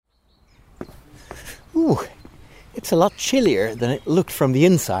Ooh, it's a lot chillier than it looked from the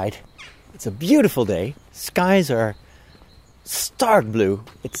inside. It's a beautiful day. Skies are stark blue.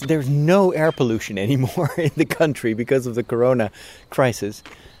 There's no air pollution anymore in the country because of the corona crisis.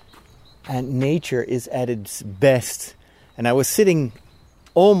 And nature is at its best. And I was sitting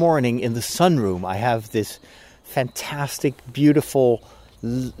all morning in the sunroom. I have this fantastic, beautiful,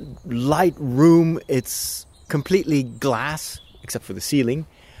 light room. It's completely glass, except for the ceiling.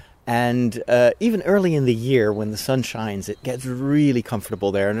 And even early in the year, when the sun shines, it gets really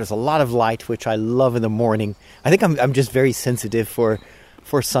comfortable there. And there's a lot of light, which I love in the morning. I think I'm just very sensitive for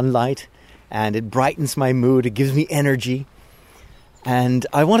sunlight. And it brightens my mood. It gives me energy. And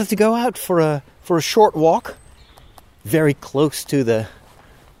I wanted to go out for a short walk, very close to the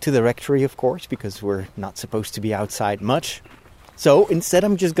rectory, of course, because we're not supposed to be outside much. So instead,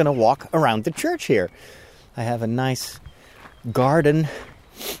 I'm just going to walk around the church here. I have a nice garden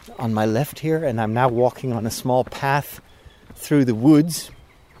on my left here, and I'm now walking on a small path through the woods.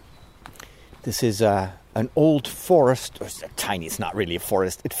 This is an old forest, or tiny. It's not really a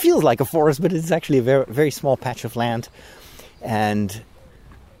forest. It feels like a forest, but it's actually a very, very small patch of land. And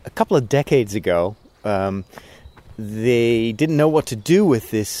a couple of decades ago, they didn't know what to do with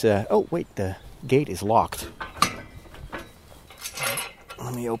this. Oh, wait, the gate is locked.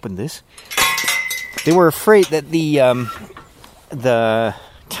 Let me open this. They were afraid that the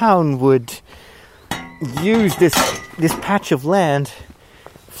town would use this patch of land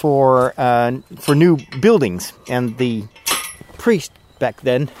for new buildings, and the priest back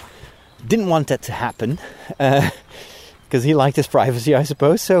then didn't want that to happen. Because he liked his privacy, I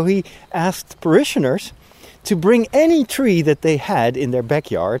suppose. So he asked parishioners to bring any tree that they had in their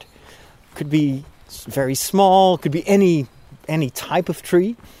backyard. Could be very small, could be any type of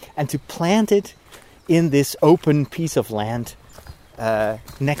tree, and to plant it in this open piece of land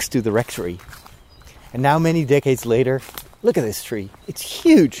next to the rectory. And now, many decades later, look at this tree. It's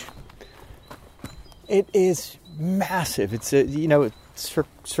huge. It is massive. It's its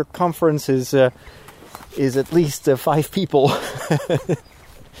circumference is at least 5 people.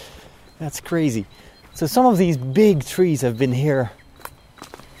 That's crazy. So some of these big trees have been here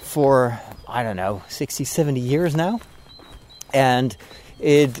for, 60, 70 years now. And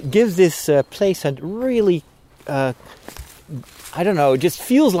it gives this place a really, it just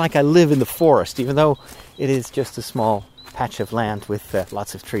feels like I live in the forest, even though it is just a small patch of land with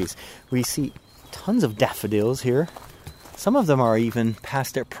lots of trees. We see tons of daffodils here. Some of them are even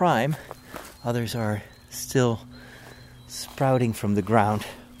past their prime. Others are still sprouting from the ground.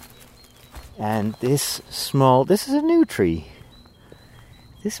 And this is a new tree.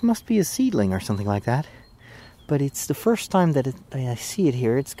 This must be a seedling or something like that. But it's the first time that I see it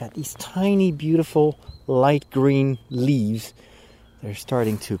here. It's got these tiny, beautiful, light green leaves. They're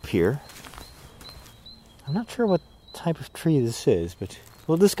starting to appear. I'm not sure what type of tree this is, but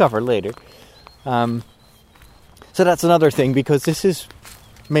we'll discover later. So that's another thing, because this is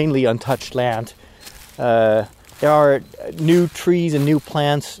mainly untouched land. There are new trees and new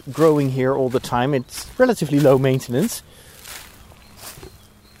plants growing here all the time. It's relatively low maintenance.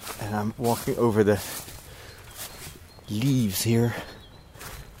 And I'm walking over the leaves here.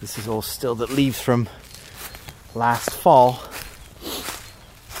 This is all still the leaves from last fall.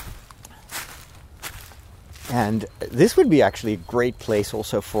 And this would be actually a great place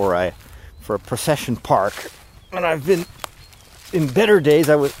also for a procession park. And I've been, in better days,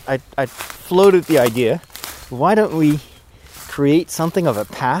 I floated the idea, why don't we create something of a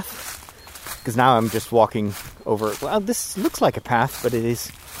path? Because now I'm just walking over, well, this looks like a path, but it is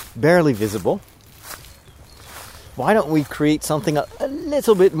barely visible. Why don't we create something a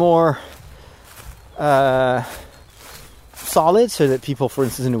little bit more solid, so that people, for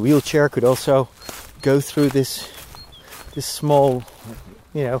instance, in a wheelchair could also go through this small,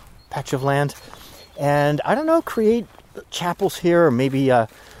 patch of land. And create chapels here, or maybe a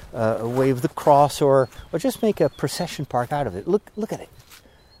way of the cross, or just make a procession park out of it. Look at it.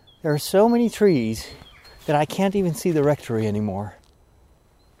 There are so many trees that I can't even see the rectory anymore.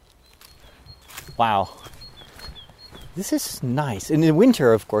 Wow. This is nice. And in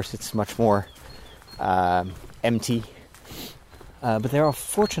winter, of course, it's much more empty. But there are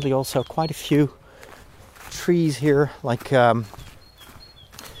fortunately also quite a few trees here, like what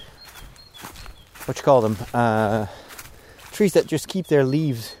you call them? Trees that just keep their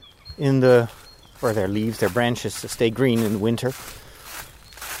leaves their branches to stay green in the winter.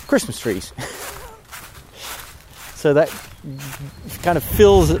 Christmas trees. So that kind of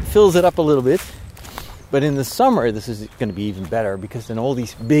fills it up a little bit. But in the summer, this is going to be even better, because then all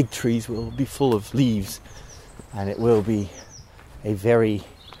these big trees will be full of leaves, and it will be a very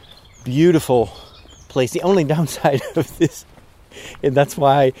beautiful place. The only downside of this, and that's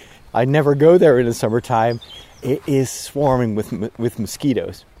why I never go there in the summertime, it is swarming with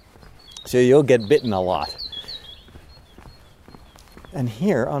mosquitoes. So you'll get bitten a lot. And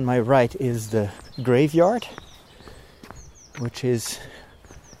here on my right is the graveyard, which is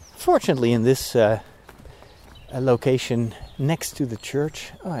fortunately in this location next to the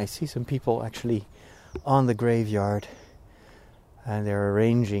church. Oh, I see some people actually on the graveyard, and they're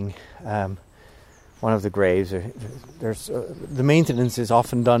arranging one of the graves. The maintenance is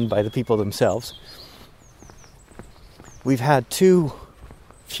often done by the people themselves. We've had 2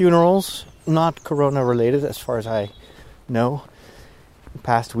 funerals, not corona related as far as I know,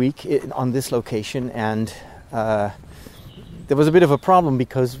 past week on this location, and there was a bit of a problem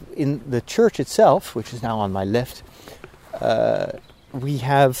because in the church itself, which is now on my left, we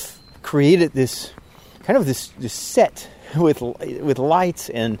have created this kind of this set with lights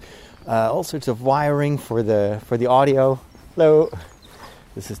and all sorts of wiring for the audio. Hello,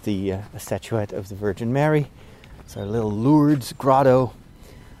 this is the statuette of the Virgin Mary. It's our little Lourdes grotto.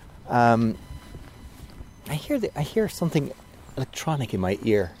 I hear something electronic in my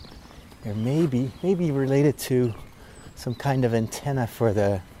ear. It may be related to some kind of antenna for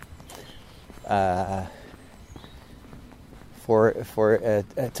the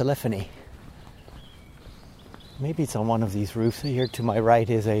telephony. Maybe it's on one of these roofs. Here to my right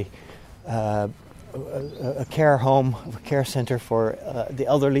is a care home, a care center for the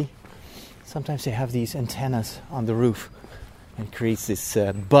elderly. Sometimes they have these antennas on the roof, and it creates this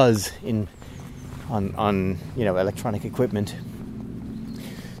buzz on electronic equipment.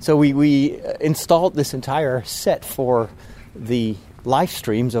 So we installed this entire set for the live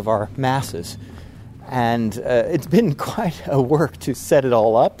streams of our masses, and it's been quite a work to set it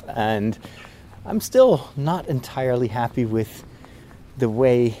all up, and I'm still not entirely happy with the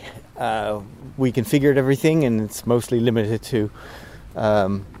way we configured everything, and it's mostly limited to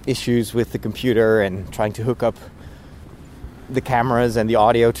issues with the computer and trying to hook up the cameras and the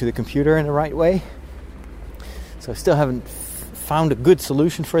audio to the computer in the right way. So I still haven't found a good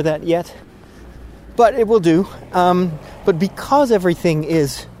solution for that yet, but it will do. But because everything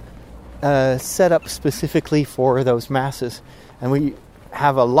is set up specifically for those masses, and we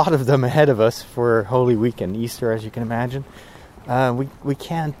have a lot of them ahead of us for Holy Week and Easter, as you can imagine, we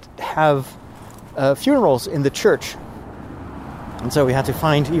can't have funerals in the church. And so we had to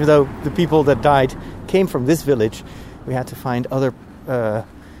find, even though the people that died came from this village, we had to find other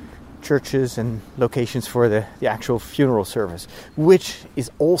churches and locations for the actual funeral service, which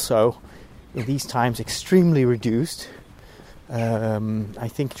is also, in these times, extremely reduced. I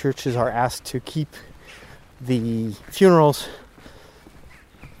think churches are asked to keep the funerals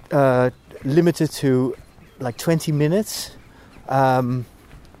limited to like 20 minutes.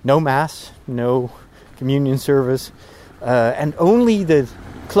 No mass, no communion service, and only the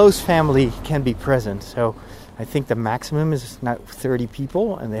close family can be present. So I think the maximum is now 30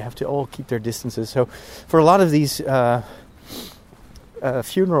 people, and they have to all keep their distances. So for a lot of these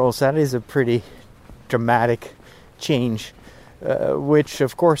funerals, that is a pretty dramatic change, which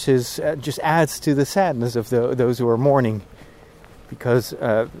of course is just adds to the sadness of those who are mourning, because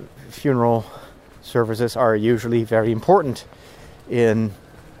funeral services are usually very important in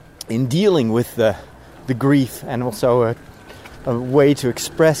dealing with the grief, and also a way to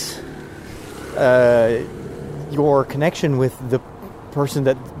express your connection with the person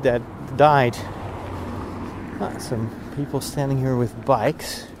that died. Some people standing here with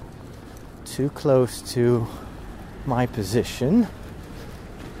bikes too close to my position.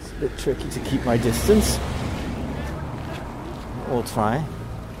 It's a bit tricky to keep my distance. We'll try.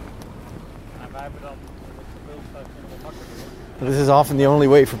 This is often the only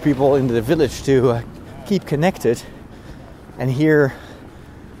way for people in the village to keep connected and hear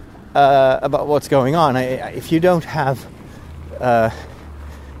about what's going on. If you don't have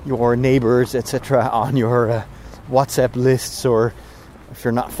your neighbors, etc., on your WhatsApp lists, or if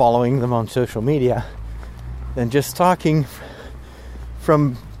you're not following them on social media, then just talking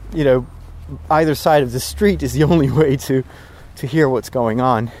from either side of the street is the only way to hear what's going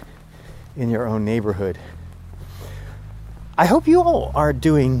on in your own neighborhood. I hope you all are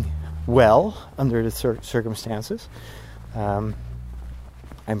doing well under the circumstances. I'm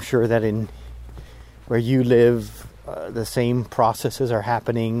sure that in where you live, the same processes are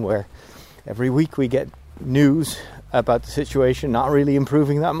happening, where every week we get news about the situation not really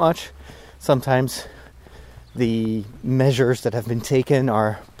improving that much. Sometimes the measures that have been taken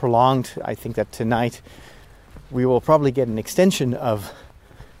are prolonged. I think that tonight we will probably get an extension of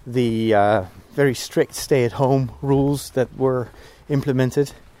the very strict stay-at-home rules that were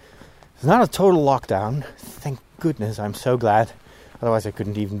implemented. It's not a total lockdown. Thank goodness, I'm so glad. Otherwise I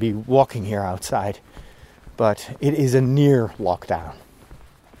couldn't even be walking here outside. But it is a near lockdown.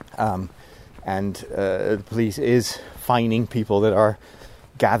 And the police is fining people that are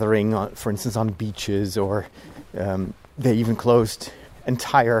gathering, for instance, on beaches, or they even closed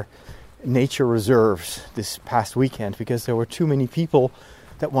entire nature reserves this past weekend because there were too many people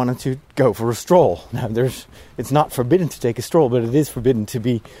that wanted to go for a stroll. Now, it's not forbidden to take a stroll, but it is forbidden to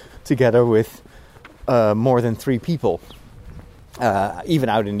be together with more than 3 people, even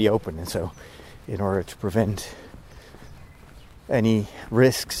out in the open. And so, in order to prevent any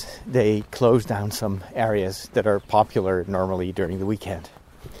risks, they closed down some areas that are popular normally during the weekend.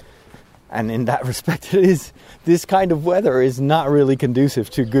 And in that respect, this kind of weather is not really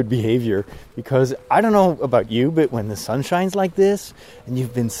conducive to good behavior, because I don't know about you, but when the sun shines like this and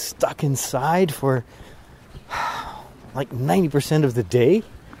you've been stuck inside for like 90% of the day,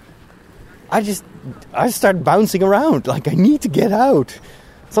 I start bouncing around. Like, I need to get out.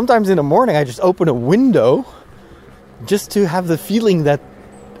 Sometimes in the morning I just open a window just to have the feeling that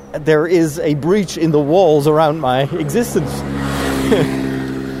there is a breach in the walls around my existence.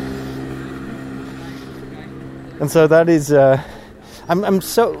 And so that is, I'm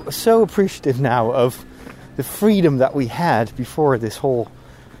so appreciative now of the freedom that we had before this whole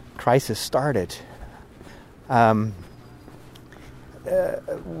crisis started. One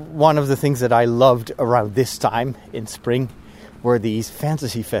of the things that I loved around this time in spring were these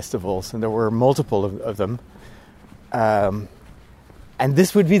fantasy festivals, and there were multiple of them. And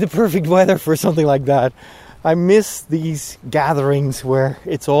this would be the perfect weather for something like that. I miss these gatherings where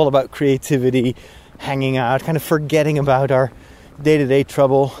it's all about creativity, hanging out, kind of forgetting about our day-to-day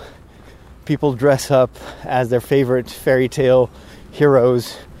trouble. People dress up as their favorite fairy tale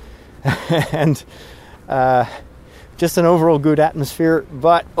heroes, and just an overall good atmosphere.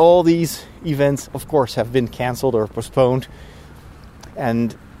 But all these events, of course, have been cancelled or postponed,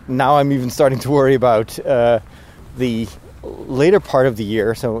 and now I'm even starting to worry about the later part of the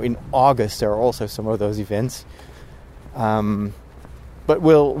year. So in August there are also some of those events. But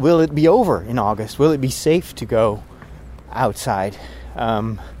will it be over in August? Will it be safe to go outside?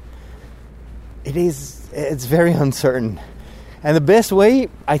 It's very uncertain. And the best way,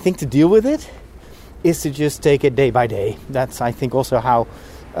 I think, to deal with it is to just take it day by day. That's, I think, also how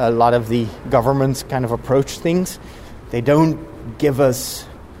a lot of the governments kind of approach things. They don't give us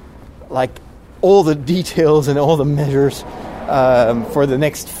like all the details and all the measures for the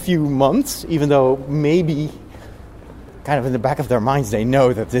next few months, even though maybe kind of in the back of their minds they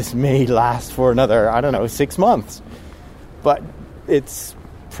know that this may last for another, 6 months. But it's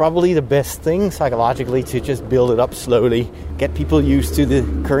probably the best thing psychologically to just build it up slowly, get people used to the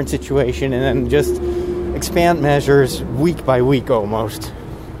current situation, and then just expand measures week by week almost.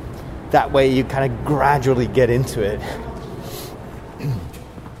 That way you kind of gradually get into it.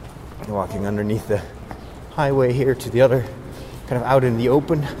 Walking underneath the highway here to the other, kind of out in the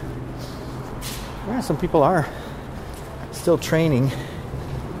open. Yeah, some people are still training,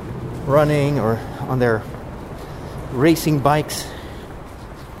 running, or on their racing bikes.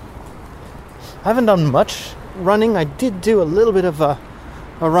 I haven't done much running. I did do a little bit of a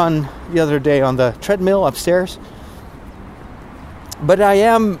run the other day on the treadmill upstairs. But I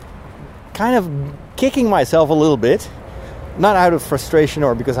am kind of kicking myself a little bit. Not out of frustration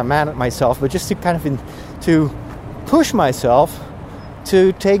or because I'm mad at myself, but just to kind of to push myself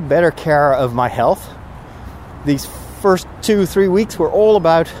to take better care of my health. These first 2-3 weeks were all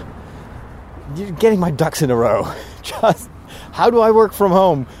about getting my ducks in a row. Just, how do I work from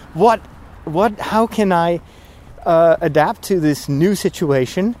home? How can I adapt to this new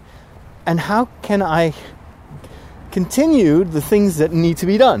situation? And how can I continue the things that need to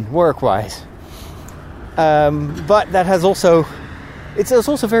be done work-wise? But that has also, it's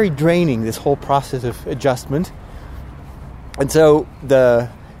also very draining, this whole process of adjustment. And so the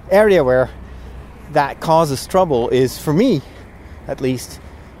area where that causes trouble is, for me at least,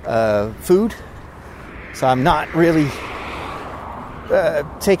 food. So I'm not really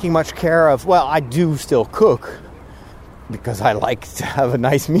taking much care of, well, I do still cook because I like to have a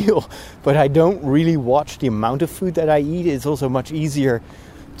nice meal, but I don't really watch the amount of food that I eat. It's also much easier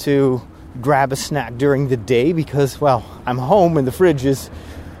to grab a snack during the day because, well, I'm home and the fridge is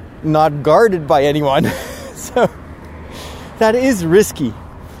not guarded by anyone. So that is risky.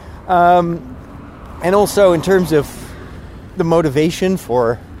 And also in terms of the motivation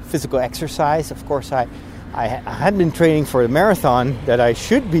for physical exercise, of course, I had been training for a marathon that I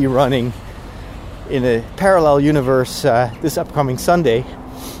should be running in a parallel universe this upcoming Sunday.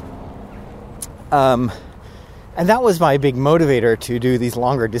 And that was my big motivator to do these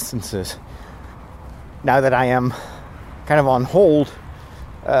longer distances. Now that I am kind of on hold,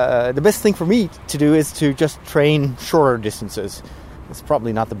 the best thing for me to do is to just train shorter distances. It's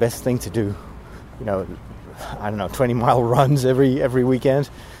probably not the best thing to do, 20-mile runs every weekend.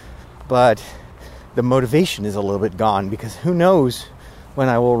 But the motivation is a little bit gone, because who knows when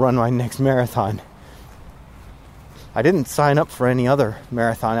I will run my next marathon. I didn't sign up for any other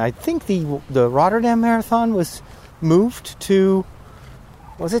marathon. I think the Rotterdam Marathon was moved to,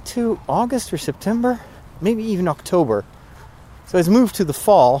 was it to August or September? Maybe even October. So it's moved to the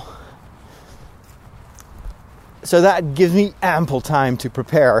fall. So that gives me ample time to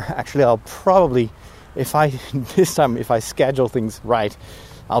prepare. Actually, I'll probably, if I schedule things right,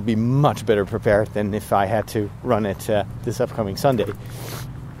 I'll be much better prepared than if I had to run it this upcoming Sunday.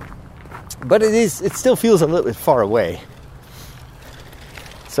 But it still feels a little bit far away.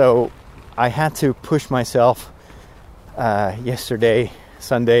 So I had to push myself yesterday,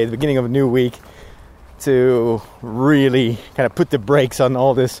 Sunday, the beginning of a new week, to really kind of put the brakes on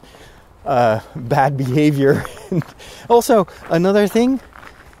all this bad behavior. Also, another thing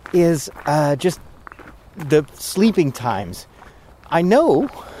is just the sleeping times. I know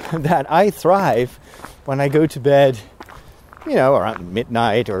that I thrive when I go to bed, around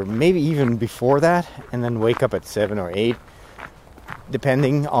midnight or maybe even before that, and then wake up at 7 or 8,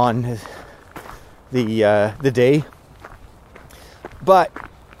 depending on the day. But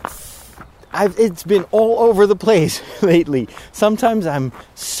it's been all over the place lately. Sometimes I'm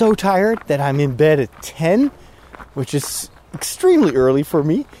so tired that I'm in bed at 10, which is extremely early for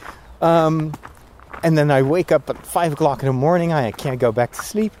me. And then I wake up at 5 o'clock in the morning. I can't go back to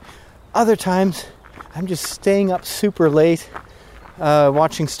sleep. Other times, I'm just staying up super late,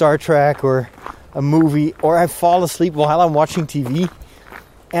 watching Star Trek or a movie, or I fall asleep while I'm watching TV.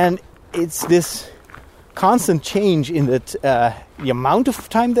 And it's this constant change in the amount of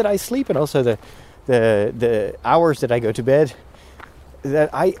time that I sleep, and also the hours that I go to bed, that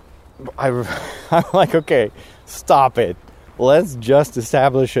I'm like, okay, stop it. Let's just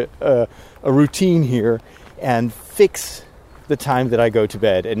establish a routine here and fix the time that I go to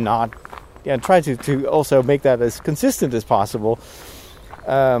bed, and not try to also make that as consistent as possible,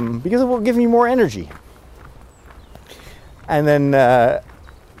 because it will give me more energy. And then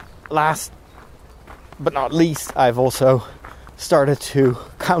last but not least, I've also started to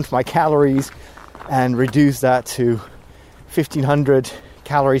count my calories and reduce that to 1,500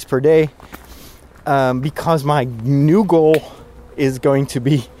 calories per day, because my new goal is going to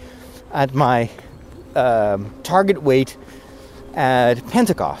be at my target weight at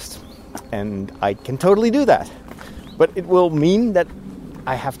Pentecost. And I can totally do that. But it will mean that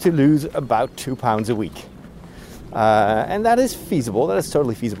I have to lose about 2 pounds a week. And that is feasible. That is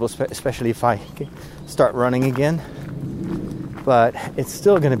totally feasible, especially if I start running again. But it's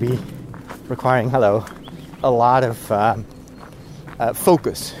still going to be requiring, a lot of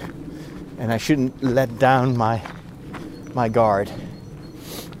focus. And I shouldn't let down my guard.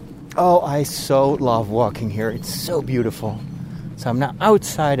 Oh, I so love walking here. It's so beautiful. So I'm now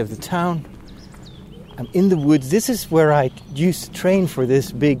outside of the town. I'm in the woods. This is where I used to train for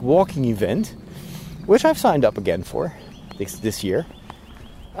this big walking event, which I've signed up again for this year.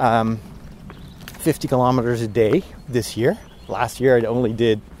 50 kilometers a day this year. Last year I only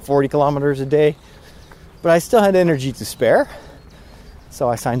did 40 kilometers a day, but I still had energy to spare. So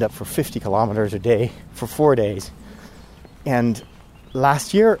I signed up for 50 kilometers a day for 4 days. And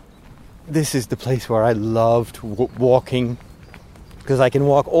last year, this is the place where I loved walking, because I can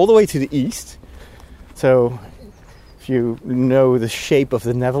walk all the way to the east. So if you know the shape of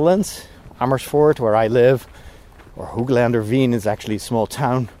the Netherlands, Amersfoort, where I live, or Hooglanderveen is actually a small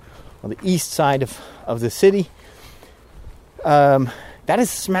town on the east side of the city. That is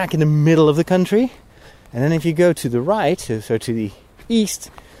smack in the middle of the country. And then if you go to the right, so to the east,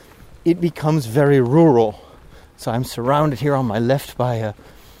 it becomes very rural. So I'm surrounded here on my left by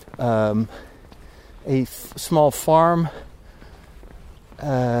a small farm.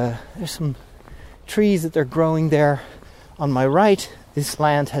 There's some trees that they're growing there. On my right, this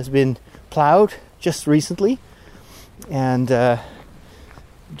land has been plowed just recently, and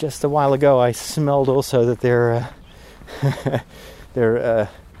just a while ago I smelled also that they're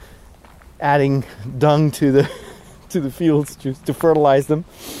adding dung to the fields to fertilize them.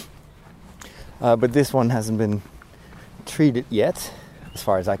 But this one hasn't been treated yet, as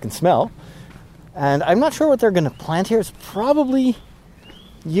far as I can smell. And I'm not sure what they're going to plant here. It's probably,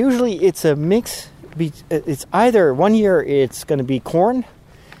 usually it's a mix. It's either 1 year it's going to be corn,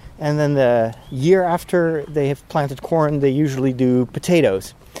 and then the year after they have planted corn, they usually do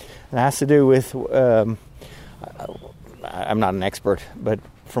potatoes. And it has to do with, I'm not an expert, but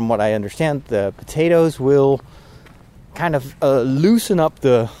from what I understand, the potatoes will kind of loosen up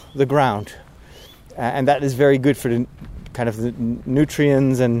the ground, and that is very good for the kind of the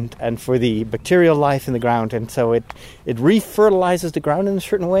nutrients and for the bacterial life in the ground, and so it refertilizes the ground in a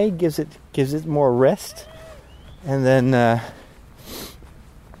certain way, gives it more rest, and then I'm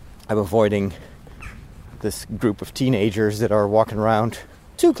avoiding this group of teenagers that are walking around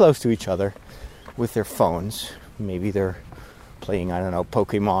too close to each other with their phones. Maybe they're playing, I don't know,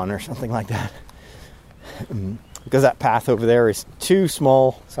 Pokemon or something like that. Because that path over there is too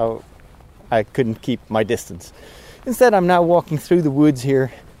small, so I couldn't keep my distance. Instead, I'm now walking through the woods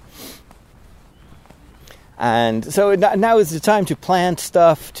here. And so now is the time to plant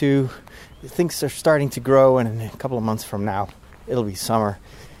stuff, things are starting to grow, and in a couple of months from now, it'll be summer.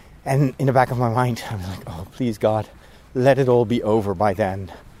 And in the back of my mind, I'm like, oh, please God, let it all be over by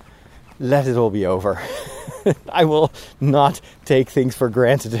then. Let it all be over. I will not take things for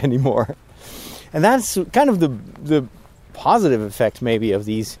granted anymore. And that's kind of the positive effect maybe of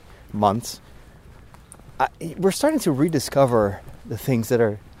these months. We're starting to rediscover the things that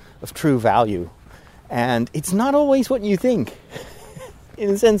are of true value. And it's not always what you think. In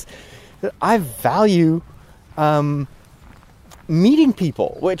the sense that I value meeting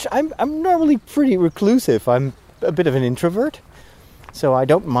people, which I'm normally pretty reclusive. I'm a bit of an introvert. So I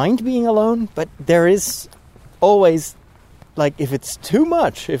don't mind being alone, but there is always, like, if it's too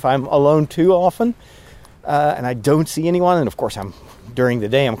much, if I'm alone too often, and I don't see anyone, and of course during the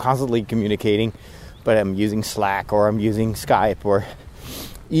day I'm constantly communicating, but I'm using Slack or I'm using Skype or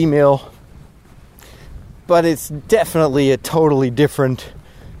email, but it's definitely a totally different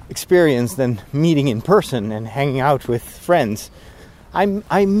experience than meeting in person and hanging out with friends.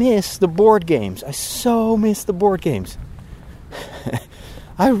 I miss the board games. I so miss the board games.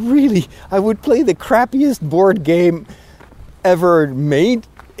 I would play the crappiest board game ever made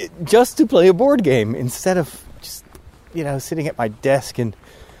just to play a board game instead of just, sitting at my desk. And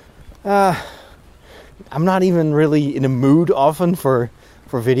I'm not even really in a mood often for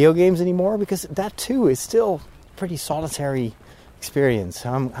video games anymore, because that too is still a pretty solitary experience.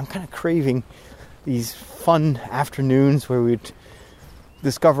 I'm kind of craving these fun afternoons where we'd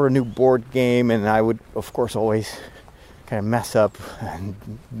discover a new board game, and I would, of course, always kind of mess up, and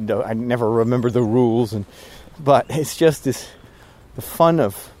I never remember the rules, but it's just the fun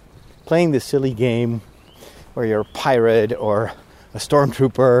of playing this silly game where you're a pirate or a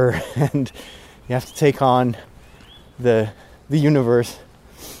stormtrooper and you have to take on the universe.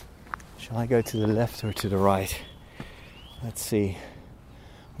 Shall I go to the left or to the right? Let's see.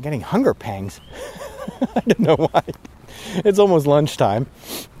 I'm getting hunger pangs. I don't know why. It's almost lunchtime.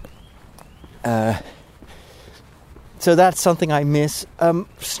 So that's something I miss.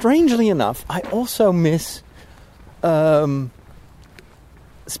 Strangely enough, I also miss spare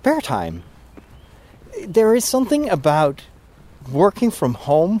time. There is something about working from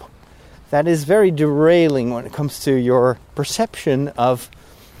home that is very derailing when it comes to your perception of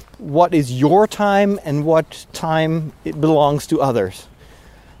what is your time and what time it belongs to others.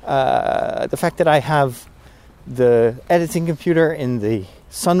 The fact that I have the editing computer in the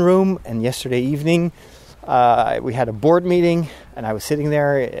sunroom, and yesterday evening we had a board meeting, and I was sitting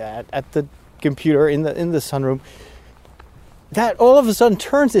there at the computer in the sunroom. That all of a sudden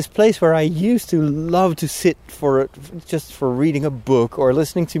turns this place where I used to love to sit for reading a book or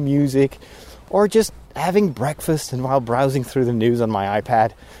listening to music or just having breakfast and while browsing through the news on my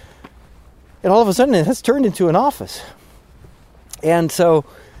iPad. And all of a sudden it has turned into an office. And so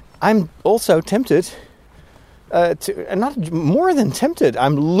I'm also tempted not more than tempted,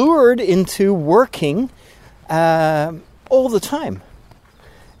 I'm lured into working all the time.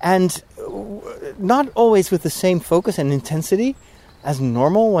 And not always with the same focus and intensity as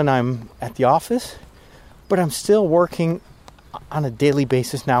normal when I'm at the office, but I'm still working on a daily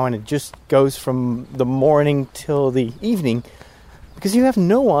basis now, and it just goes from the morning till the evening because you have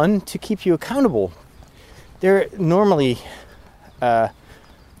no one to keep you accountable. There normally, a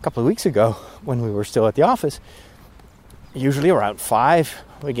couple of weeks ago when we were still at the office, usually around 5,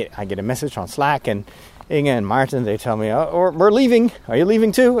 I get a message on Slack, and Inge and Martin, they tell me, oh, we're leaving. Are you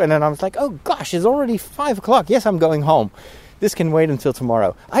leaving too? And then I was like, oh gosh, it's already 5 o'clock. Yes, I'm going home. This can wait until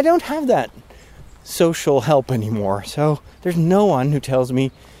tomorrow. I don't have that social help anymore. So there's no one who tells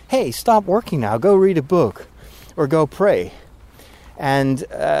me, hey, stop working now. Go read a book or go pray. And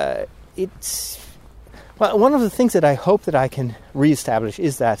it's... Well, one of the things that I hope that I can reestablish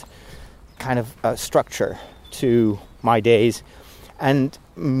is that kind of structure to my days. And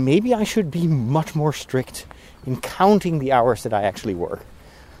maybe I should be much more strict in counting the hours that I actually work.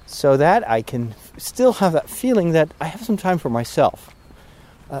 so that I can still have that feeling that I have some time for myself.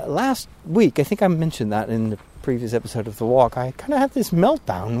 Last week, I think I mentioned that in the previous episode of The Walk, I kind of had this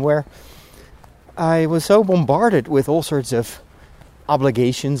meltdown where I was so bombarded with all sorts of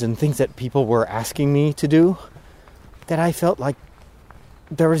obligations and things that people were asking me to do that I felt like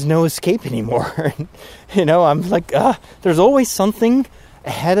there was no escape anymore. I'm like, there's always something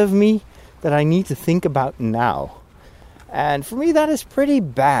ahead of me that I need to think about now. And for me, that is pretty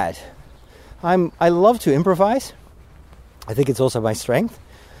bad. I love to improvise. I think it's also my strength.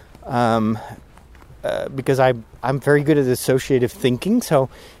 Because I'm very good at associative thinking. So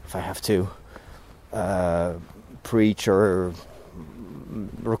if I have to preach or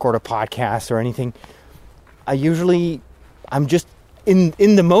record a podcast or anything, I'm just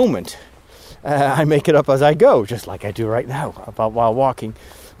in the moment. I make it up as I go, just like I do right now while walking.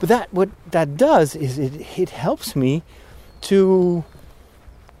 But what that does is it helps me to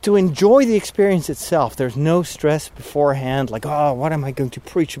enjoy the experience itself. There's no stress beforehand, like, what am I going to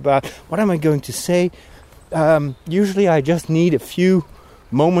preach about? What am I going to say? Usually I just need a few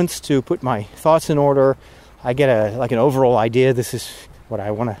moments to put my thoughts in order. I get an overall idea. This is what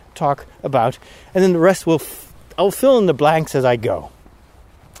I want to talk about. And then the rest I'll fill in the blanks as I go.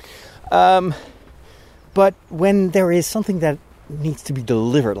 But when there is something that needs to be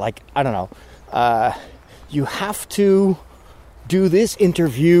delivered, like, I don't know, you have to do this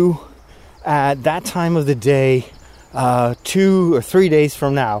interview at that time of the day, 2 or 3 days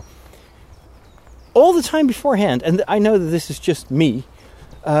from now, all the time beforehand, and I know that this is just me,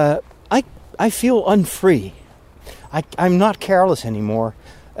 I feel unfree. I'm not careless anymore,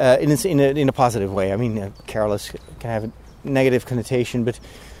 in a positive way. I mean, careless can have a negative connotation, but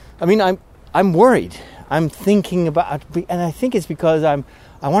I mean, I'm worried. I'm thinking about, and I think it's because I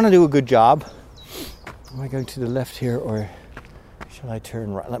want to do a good job. Am I going to the left here, or shall I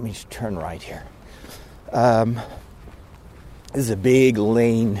turn right? Let me turn right here. This is a big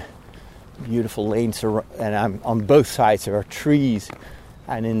lane, beautiful lane, and I'm on both sides. There are trees,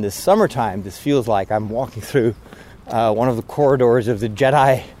 and in the summertime, this feels like I'm walking through one of the corridors of the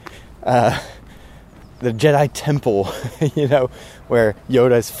Jedi Temple, where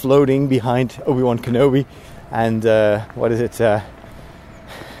Yoda is floating behind Obi-Wan Kenobi, and what is it?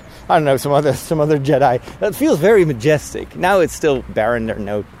 I don't know, some other Jedi. That feels very majestic. Now it's still barren. There are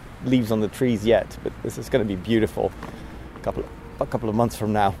no leaves on the trees yet, but this is going to be beautiful a couple of months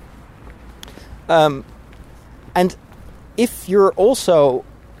from now. And if you're also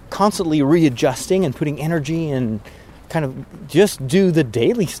constantly readjusting and putting energy and kind of just do the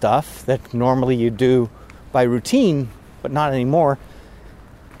daily stuff that normally you do by routine, but not anymore,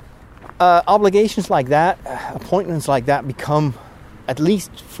 obligations like that, appointments like that become, at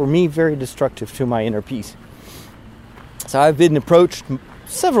least for me, very destructive to my inner peace. So I've been approached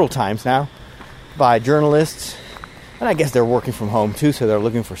several times now by journalists, and I guess they're working from home too, so they're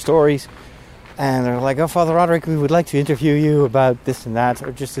looking for stories. And they're like, Father Roderick, we would like to interview you about this and that.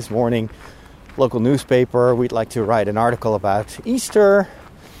 Or just this morning, local newspaper, we'd like to write an article about Easter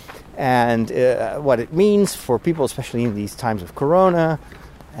and what it means for people, especially in these times of Corona.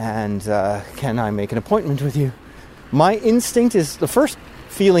 And can I make an appointment with you? My instinct is, the first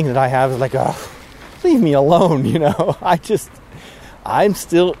feeling that I have is like, leave me alone, I'm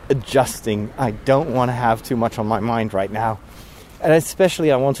still adjusting. I don't want to have too much on my mind right now. And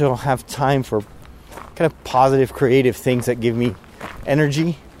especially I want to have time for kind of positive, creative things that give me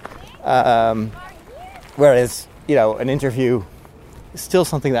energy. Whereas, an interview is still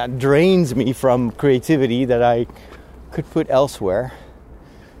something that drains me from creativity that I could put elsewhere.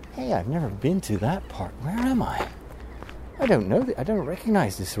 Hey, I've never been to that part. Where am I? I don't know. I don't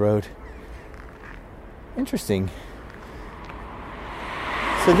recognize this road. Interesting.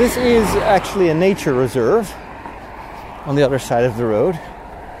 So this is actually a nature reserve on the other side of the road,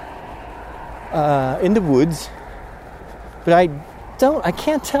 in the woods. But I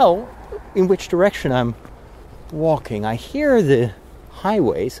can't tell in which direction I'm walking. I hear the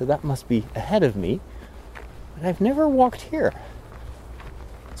highway, so that must be ahead of me. But I've never walked here.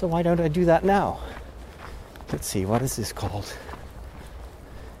 So why don't I do that now? Let's see, what is this called?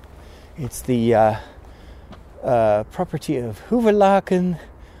 It's the property of Hooverlaken.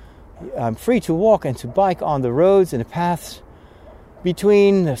 I'm free to walk and to bike on the roads and the paths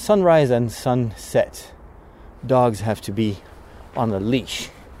between sunrise and sunset. Dogs have to be on a leash.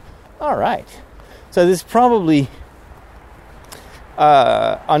 All right. So this is probably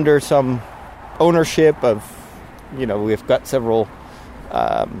under some ownership of, we've got several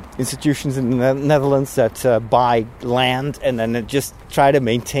institutions in the Netherlands that buy land and then just try to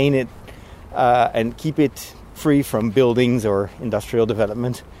maintain it and keep it free from buildings or industrial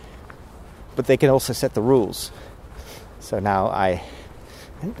development. but they can also set the rules. So now I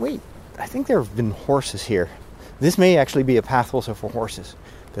think there have been horses here. This may actually be a path also for horses,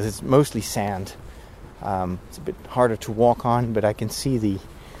 because it's mostly sand. It's a bit harder to walk on, but I can see the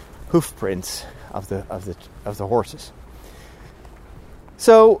hoof prints of the horses.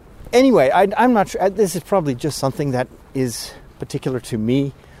 So anyway, I'm not sure. This is probably just something that is particular to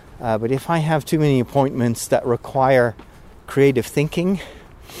me. But if I have too many appointments that require creative thinking,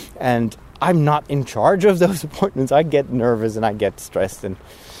 and I'm not in charge of those appointments, I get nervous and I get stressed, and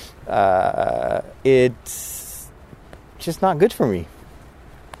it's just not good for me.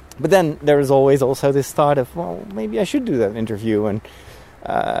 But then there is always also this thought of, well, maybe I should do that interview, and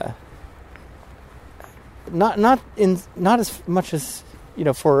not as much as, you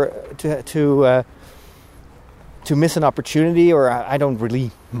know, to miss an opportunity, or I don't really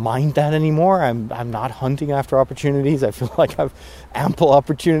mind that anymore. I'm not hunting after opportunities. I feel like I have ample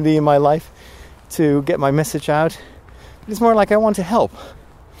opportunity in my life to get my message out. But it's more like I want to help.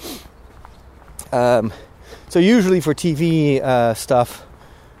 So usually for TV stuff,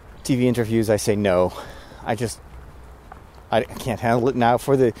 TV interviews, I say no. I can't handle it now.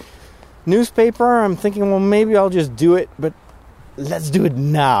 For the newspaper, I'm thinking, well, maybe I'll just do it, but let's do it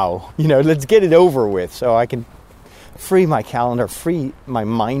now. You know, let's get it over with so I can free my calendar, free my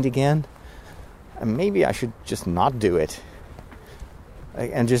mind again. And maybe I should just not do it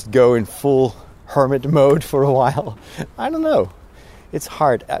and just go in full hermit mode for a while. I don't know. It's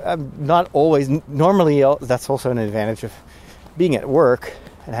hard. I'm not always... Normally, that's also an advantage of being at work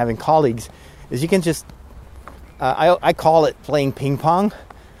and having colleagues, is you can just... I call it playing ping pong.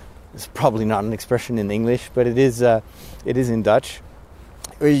 It's probably not an expression in English, but it is in Dutch,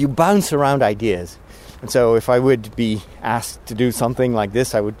 where you bounce around ideas. And so if I would be asked to do something like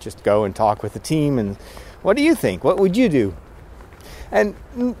this, I would just go and talk with the team and, what do you think? What would you do? And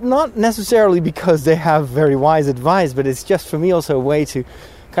not necessarily because they have very wise advice, but it's just for me also a way to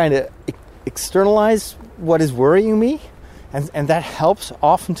kind of externalize what is worrying me. And that helps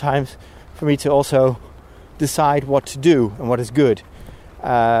oftentimes for me to also decide what to do and what is good.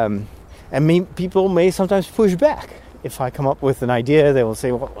 And people may sometimes push back. If I come up with an idea, they will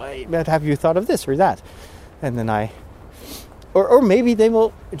say, well, have you thought of this or that? And then or maybe they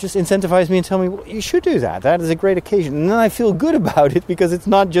will just incentivize me and tell me, well, you should do that. That is a great occasion. And then I feel good about it, because it's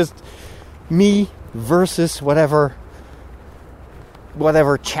not just me versus whatever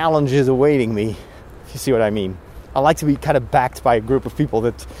challenge is awaiting me, if you see what I mean. I like to be kind of backed by a group of people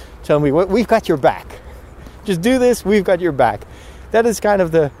that tell me, well, we've got your back. Just do this, we've got your back. That is kind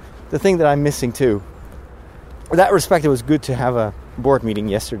of the thing that I'm missing too. In that respect, it was good to have a board meeting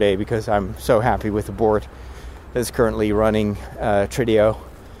yesterday, because I'm so happy with the board that is currently running Tridio.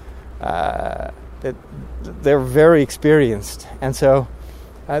 They're very experienced, and so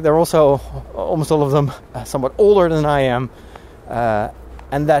they're also, almost all of them, somewhat older than I am,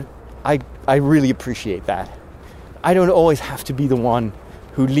 and that I really appreciate that. I don't always have to be the one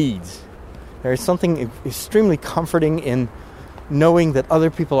who leads. There is something extremely comforting in knowing that other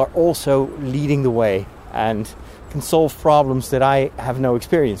people are also leading the way and can solve problems that I have no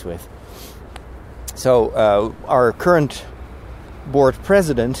experience with. So our current board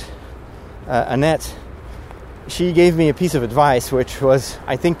president, Annette, she gave me a piece of advice, which was,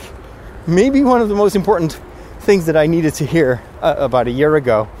 I think, maybe one of the most important things that I needed to hear about a year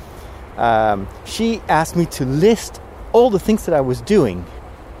ago. She asked me to list all the things that I was doing,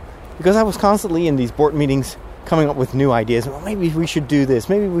 because I was constantly in these board meetings coming up with new ideas. Well, maybe we should do this,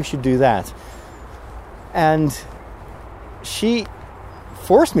 maybe we should do that. And she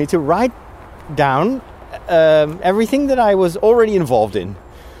forced me to write down everything that I was already involved in.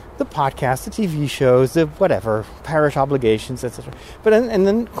 The podcast, the TV shows, the whatever, parish obligations, etc. And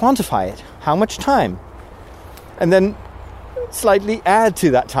then quantify it. How much time? And then slightly add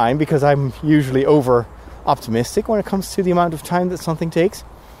to that time, because I'm usually over optimistic when it comes to the amount of time that something takes.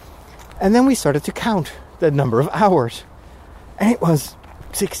 And then we started to count the number of hours. And it was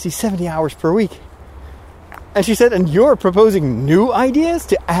 60, 70 hours per week. And she said, and you're proposing new ideas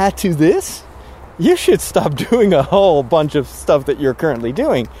to add to this? You should stop doing a whole bunch of stuff that you're currently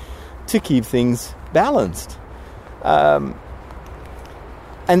doing to keep things balanced. And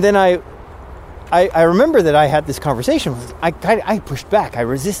then I remember that I had this conversation. I pushed back. I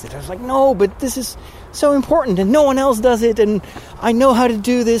resisted. I was like, no, but this is so important, and no one else does it, and I know how to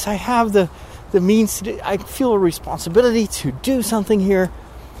do this. I have the means to do. I feel a responsibility to do something here.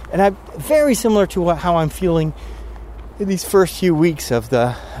 And I'm very similar to how I'm feeling in these first few weeks of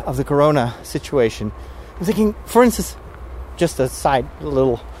the corona situation. I'm thinking, for instance, just a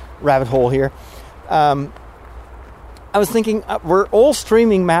little rabbit hole here. I was thinking, we're all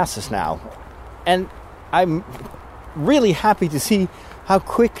streaming masses now. And I'm really happy to see how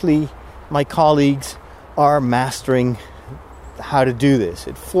quickly my colleagues are mastering how to do this.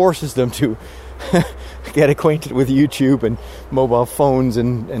 It forces them to get acquainted with YouTube and mobile phones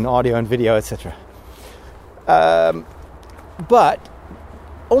and audio and video, etc. But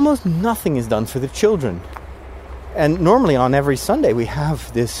almost nothing is done for the children. And normally on every Sunday we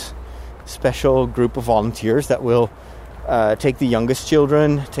have this special group of volunteers that will take the youngest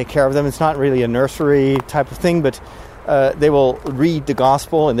children, take care of them. It's not really a nursery type of thing, but they will read the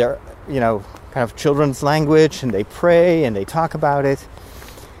gospel in their, kind of children's language, and they pray and they talk about it.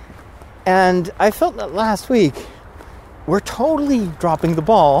 And I felt that last week we're totally dropping the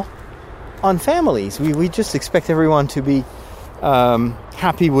ball on families. We just expect everyone to be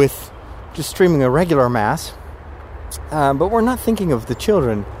happy with just streaming a regular mass, but we're not thinking of the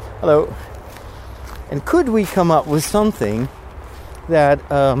children. Hello. And could we come up with something that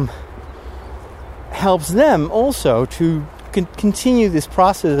helps them also to continue this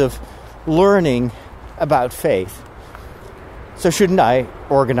process of learning about faith? So shouldn't I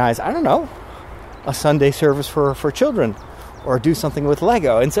organize, I don't know, a Sunday service for children, or do something with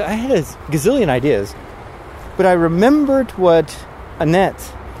Lego? And so I had a gazillion ideas, but I remembered what Annette,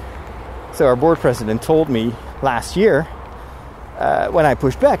 so our board president, told me last year when I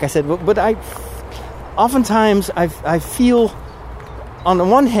pushed back. I said, but oftentimes I feel, on the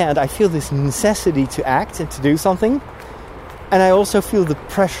one hand, I feel this necessity to act and to do something. And I also feel the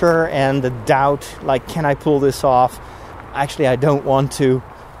pressure and the doubt, like, can I pull this off? Actually, I don't want to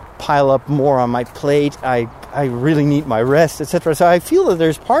pile up more on my plate. I really need my rest, etc. So I feel that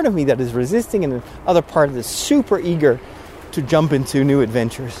there's part of me that is resisting, and the other part that is super eager to jump into new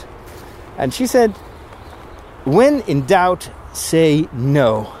adventures. And she said, when in doubt, say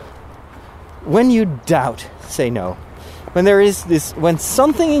no. When you doubt, say no. When there is this, when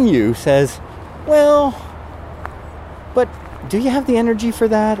something in you says, well, but do you have the energy for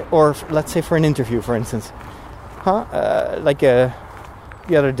that? Or let's say for an interview, for instance.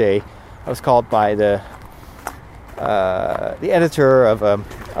 The other day, I was called by the editor of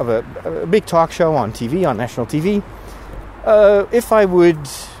a big talk show on TV, on national TV, if I would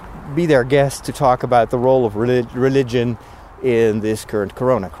be their guest to talk about the role of religion in this current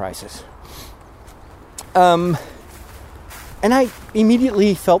corona crisis. And I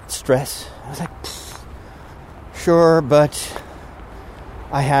immediately felt stress. I was like, sure, but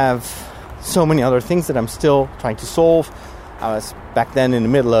I have so many other things that I'm still trying to solve. I was back then in the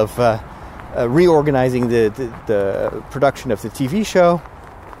middle of reorganizing the production of the TV show.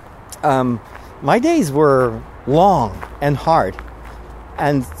 My days were long and hard.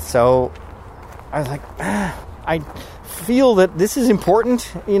 And so I was like, I feel that this is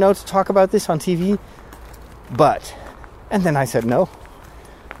important, to talk about this on TV. But, and then I said no.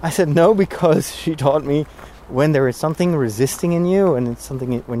 I said no because she taught me, when there is something resisting in you, and it's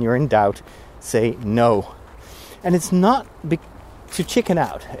something when you're in doubt, say no. And it's not to chicken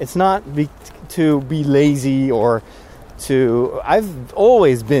out. It's not to be lazy or to... I've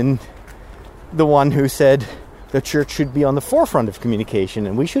always been the one who said the church should be on the forefront of communication,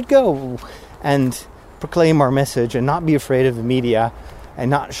 and we should go and proclaim our message and not be afraid of the media and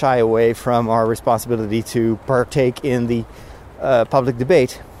not shy away from our responsibility to partake in the public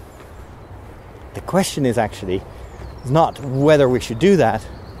debate. The question is actually not whether we should do that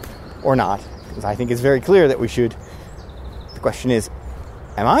or not, because I think it's very clear that we should. The question is,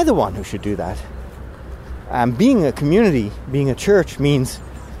 am I the one who should do that? Being a community, being a church, means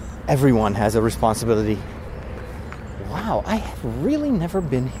everyone has a responsibility. Wow, I have really never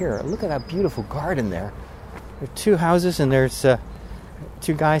been here. Look at that beautiful garden there. There are two houses, and there's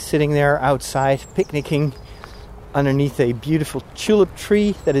two guys sitting there outside picnicking underneath a beautiful tulip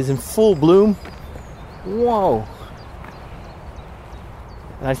tree that is in full bloom. Whoa.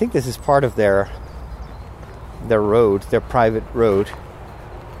 And I think this is part of their road, their private road.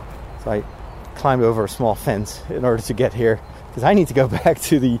 So I climbed over a small fence in order to get here, because I need to go back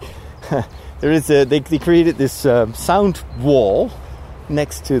to the... they created this sound wall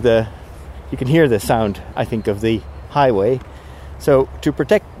next to the... You can hear the sound, I think, of the highway. So to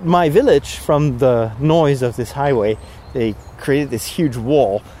protect my village from the noise of this highway, they created this huge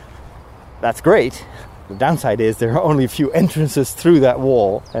wall. That's great. The downside is there are only a few entrances through that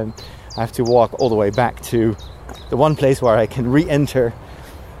wall, and I have to walk all the way back to the one place where I can re-enter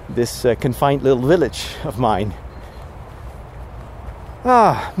this confined little village of mine.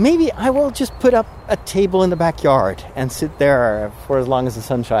 Maybe I will just put up a table in the backyard and sit there for as long as the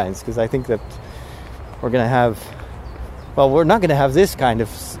sun shines, because I think that we're going to have... Well, we're not going to have this kind of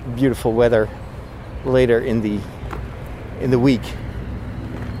beautiful weather later in the week.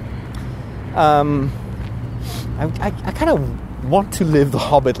 I kind of want to live the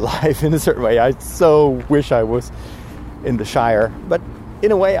Hobbit life in a certain way. I so wish I was in the Shire, but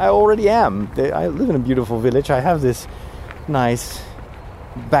in a way I already am. I live in a beautiful village. I have this nice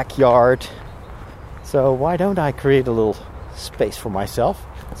backyard, so why don't I create a little space for myself?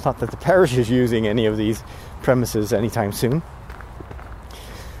 It's not that the parish is using any of these premises anytime soon.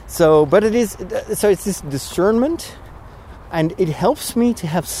 So it's this discernment, and it helps me to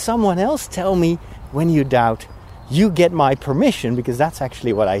have someone else tell me, when you doubt, you get my permission, because that's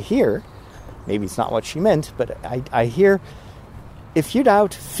actually what I hear. Maybe it's not what she meant, but I hear, if you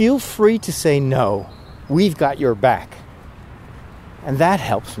doubt, feel free to say no. We've got your back. And that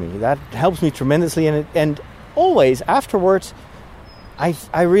helps me. That helps me tremendously. And always afterwards,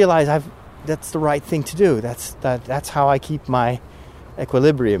 I realize that's the right thing to do. That's how I keep my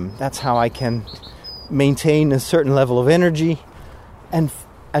equilibrium. That's how I can maintain a certain level of energy and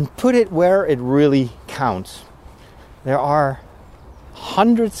put it where it really counts. There are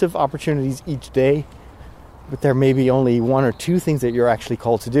hundreds of opportunities each day, but there may be only one or two things that you're actually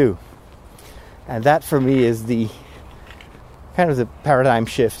called to do. And that for me is the kind of the paradigm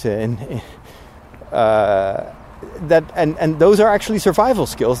shift and those are actually survival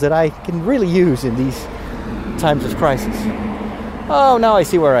skills that I can really use in these times of crisis. Oh, now I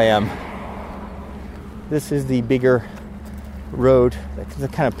see where I am. This is the bigger road, the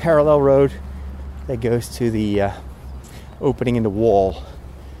kind of parallel road that goes to the opening in the wall.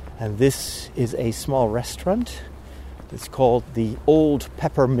 And this is a small restaurant. It's called the Old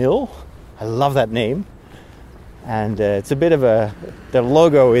Pepper Mill. I love that name. And it's a bit of the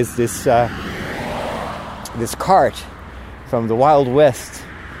logo is this cart from the Wild West.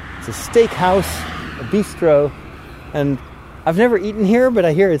 It's a steakhouse, a bistro, and I've never eaten here, but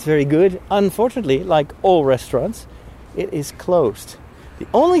I hear it's very good. Unfortunately, like all restaurants, it is closed. The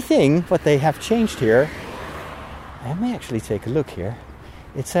only thing what they have changed here, I may actually take a look here.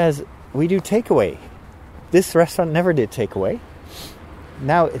 It says, we do takeaway. This restaurant never did takeaway.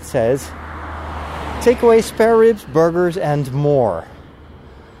 Now it says, takeaway spare ribs, burgers, and more.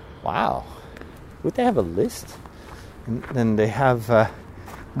 Wow. Would they have a list? And then they have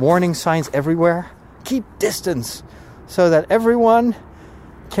warning signs everywhere. Keep distance, so that everyone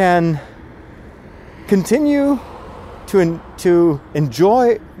can continue to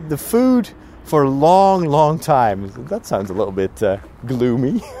enjoy the food for a long, long time. That sounds a little bit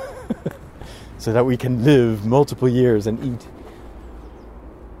gloomy. So that we can live multiple years and eat.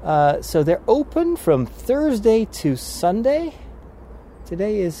 So they're open from Thursday to Sunday.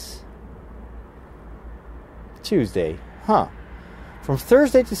 Today is Tuesday. From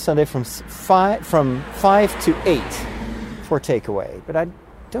Thursday to Sunday from 5 to 8 for takeaway. But I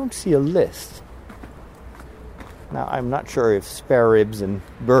don't see a list. Now, I'm not sure if spare ribs and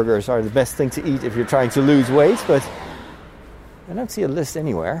burgers are the best thing to eat if you're trying to lose weight, but I don't see a list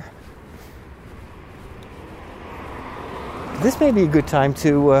anywhere. This may be a good time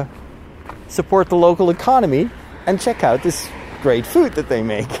to support the local economy and check out this great food that they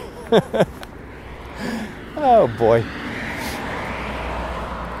make. Oh boy.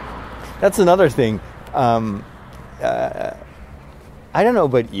 That's another thing. I don't know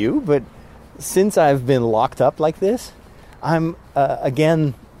about you, but since I've been locked up like this, I'm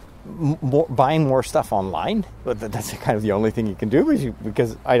again buying more stuff online. But that's kind of the only thing you can do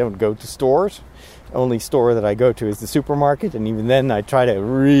because I don't go to stores. The only store that I go to is the supermarket, and even then I try to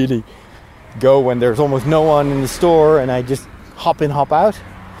really go when there's almost no one in the store, and I just hop in, hop out.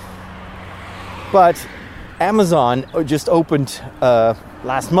 But Amazon just opened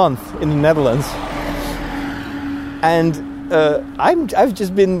last month in the Netherlands, and I've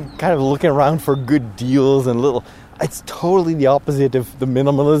just been kind of looking around for good deals and little. It's totally the opposite of the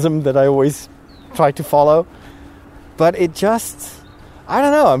minimalism that I always try to follow, but it just, I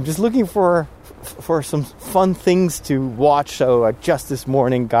don't know. I'm just looking for some fun things to watch. So I just this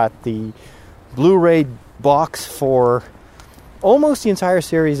morning got the Blu-ray box for almost the entire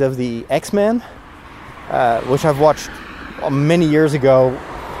series of the X-Men, which I've watched many years ago.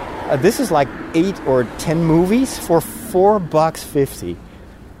 This is like 8 or 10 movies for $4.50,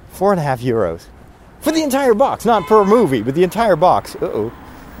 €4.50 for the entire box, not per movie, but the entire box.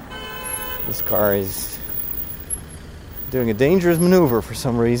 This car is doing a dangerous maneuver for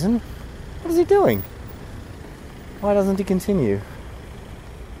some reason. What is he doing? Why doesn't he continue?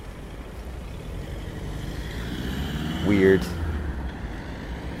 Weird.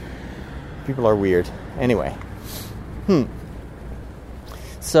 People are weird. Anyway.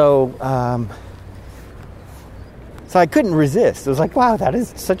 So I couldn't resist. I was like, wow, that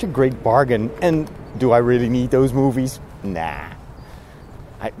is such a great bargain. And do I really need those movies? Nah.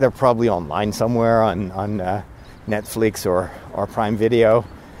 they're probably online somewhere on Netflix or Prime Video.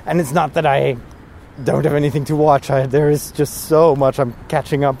 And it's not that I don't have anything to watch. There is just so much I'm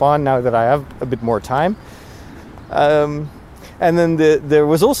catching up on now that I have a bit more time. And then there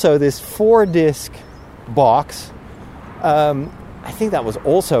was also this 4-disc box. I think that was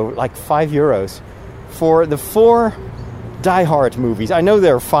also like €5 for the 4 Die Hard movies. I know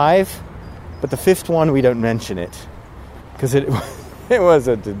there are 5, but the 5th one we don't mention it because it was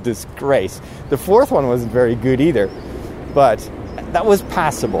a disgrace. The 4th one wasn't very good either, but that was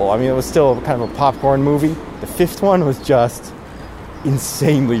passable. I mean, it was still kind of a popcorn movie. The 5th one was just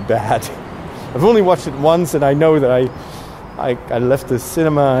insanely bad. I've only watched it once, and I know that I left the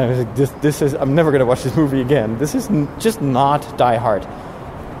cinema and I was like, I'm never going to watch this movie again. This is just not Die Hard.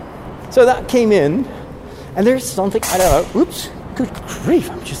 So that came in, and there's something, I don't know, oops, good grief,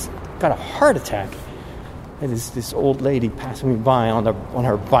 I'm just got a heart attack. And this old lady passing me by on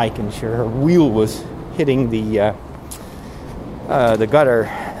her bike, and her wheel was hitting the gutter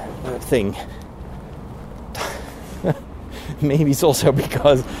thing. Maybe it's also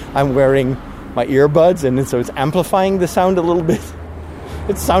because I'm wearing my earbuds, and so it's amplifying the sound a little bit.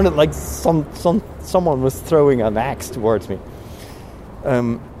 It sounded like someone was throwing an axe towards me.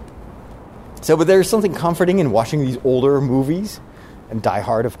 But there's something comforting in watching these older movies, and Die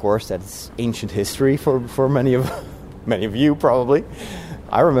Hard, of course, that's ancient history for many of you probably.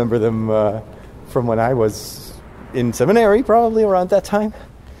 I remember them from when I was in seminary, probably around that time.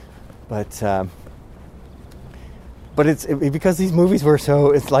 But it's because these movies were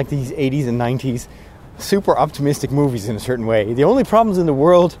it's like these 80s and 90s super optimistic movies in a certain way. The only problems in the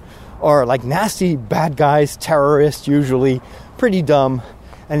world are like nasty bad guys, terrorists usually, pretty dumb.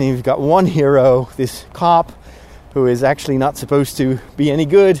 And then you've got one hero, this cop, who is actually not supposed to be any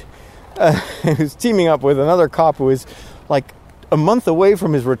good, who's teaming up with another cop who is like a month away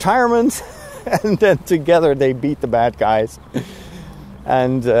from his retirement. And then together they beat the bad guys.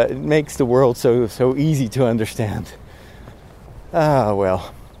 And it makes the world so easy to understand. Ah,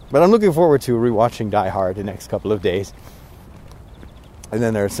 well. But I'm looking forward to rewatching Die Hard the next couple of days. And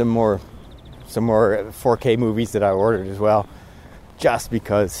then there are some more 4K movies that I ordered as well. Just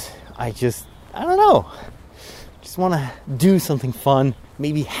because I don't know. Just want to do something fun.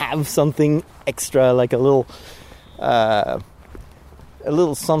 Maybe have something extra, like a little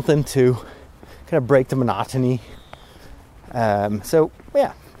something to kind of break the monotony.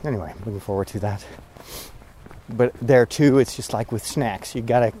 Yeah. Anyway, I'm looking forward to that. But there too, it's just like with snacks. You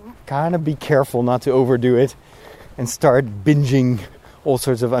gotta kind of be careful not to overdo it and start binging all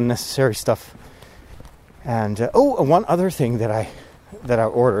sorts of unnecessary stuff. And one other thing that I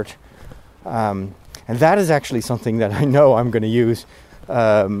ordered, and that is actually something that I know I'm going to use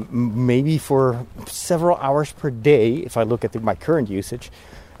maybe for several hours per day if I look at my current usage,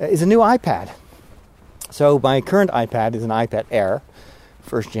 is a new iPad. So my current iPad is an iPad Air,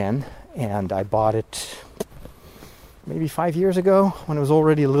 first gen, and I bought it maybe 5 years ago when it was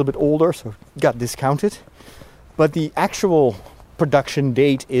already a little bit older, so it got discounted. But the actual production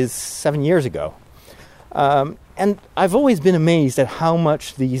date is 7 years ago. And I've always been amazed at how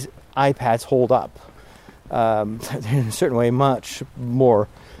much these iPads hold up. They're in a certain way much more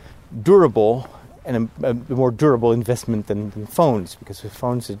durable and a more durable investment than phones, because with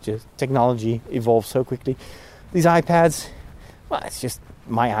phones, technology evolves so quickly. These iPads, well, it's just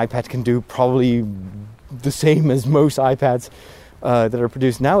my iPad can do probably the same as most iPads that are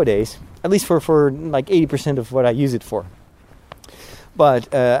produced nowadays, at least for like 80% of what I use it for.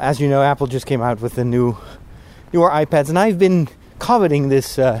 But as you know, Apple just came out with the newer iPads, and I've been coveting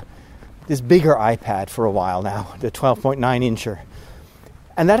this bigger iPad for a while now, the 12.9 incher.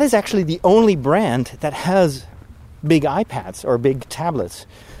 And that is actually the only brand that has big iPads or big tablets.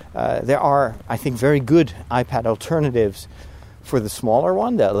 There are, I think, very good iPad alternatives for the smaller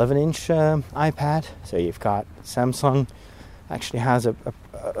one, the 11-inch iPad. So you've got Samsung actually has a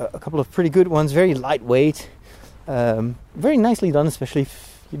couple of pretty good ones, very lightweight, very nicely done, especially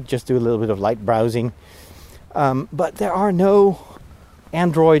if you just do a little bit of light browsing. But there are no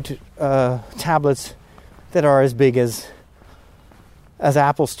Android tablets that are as big as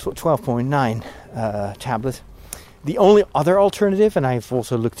Apple's 12.9 tablet. The only other alternative, and I've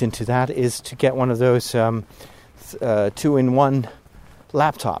also looked into that, is to get one of those 2-in-1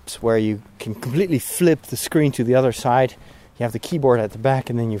 laptops where you can completely flip the screen to the other side. You have the keyboard at the back,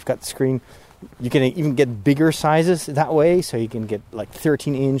 and then you've got the screen. You can even get bigger sizes that way, so you can get like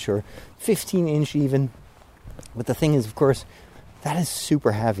 13-inch or 15-inch even. But the thing is, of course, that is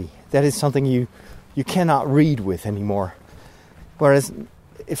super heavy. That is something you cannot read with anymore. Whereas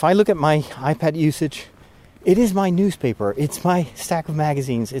if I look at my iPad usage, It is my newspaper. It's my stack of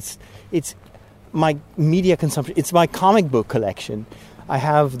magazines. It's my media consumption. It's my comic book collection. I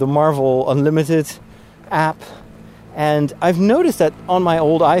have the Marvel Unlimited app, and I've noticed that on my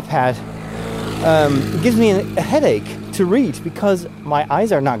old iPad, it gives me a headache to read because my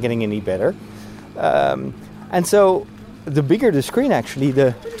eyes are not getting any better. And so the bigger the screen, actually,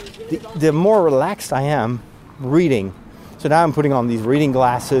 the more relaxed I am reading. So now I'm putting on these reading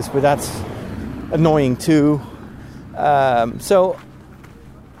glasses, but that's annoying too. So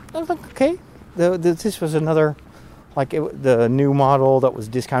I was like, okay, this was another, the new model that was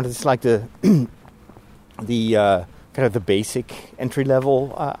discounted. It's like the kind of the basic entry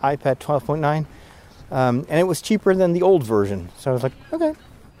level iPad 12.9, and it was cheaper than the old version. So I was like, okay,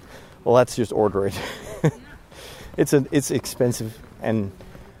 well, let's just order it. It's expensive, and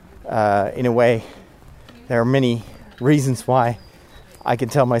in a way, there are many reasons why I can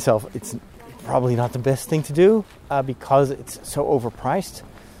tell myself it's probably not the best thing to do because it's so overpriced.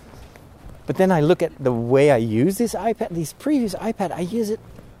 But then I look at the way I use this previous iPad, I use it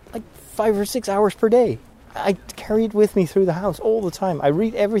like 5 or 6 hours per day. I carry it with me through the house all the time. I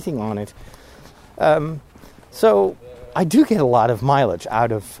read everything on it. So I do get a lot of mileage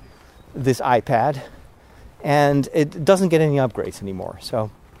out of this iPad, and it doesn't get any upgrades anymore. So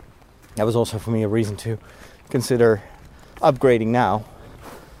that was also for me a reason to consider upgrading now.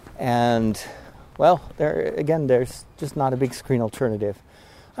 And well, there's just not a big screen alternative.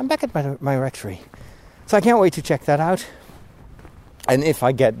 I'm back at my rectory, so I can't wait to check that out. And if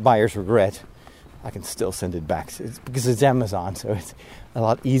I get buyer's regret, I can still send it back. Because it's Amazon, so it's a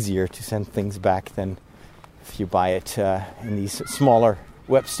lot easier to send things back than if you buy it in these smaller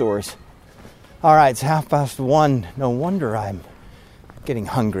web stores. All right, it's 1:30. No wonder I'm getting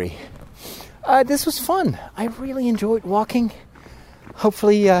hungry. This was fun. I really enjoyed walking.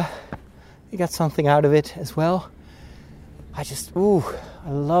 Hopefully you got something out of it as well. I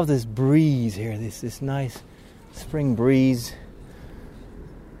love this breeze here. This nice spring breeze.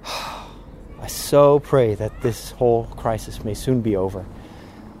 I so pray that this whole crisis may soon be over.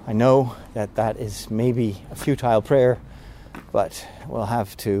 I know that is maybe a futile prayer, but we'll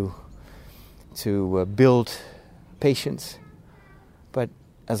have to build patience. But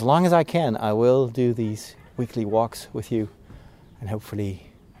as long as I can, I will do these weekly walks with you, and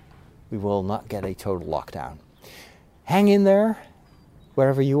hopefully we will not get a total lockdown. Hang in there,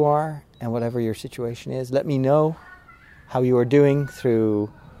 wherever you are and whatever your situation is. Let me know how you are doing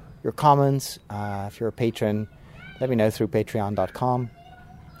through your comments. If you're a patron, let me know through patreon.com.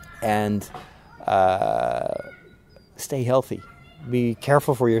 And stay healthy. Be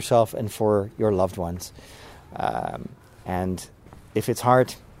careful for yourself and for your loved ones. And if it's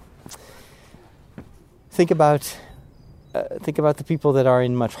hard, think about the people that are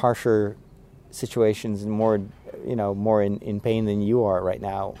in much harsher situations and more in pain than you are right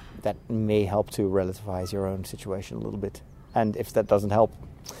now. That may help to relativize your own situation a little bit. And if that doesn't help,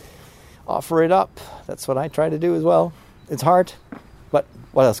 offer it up. That's what I try to do as well. It's hard, but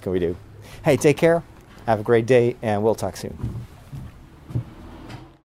what else can we do? Hey, take care. Have a great day, and we'll talk soon.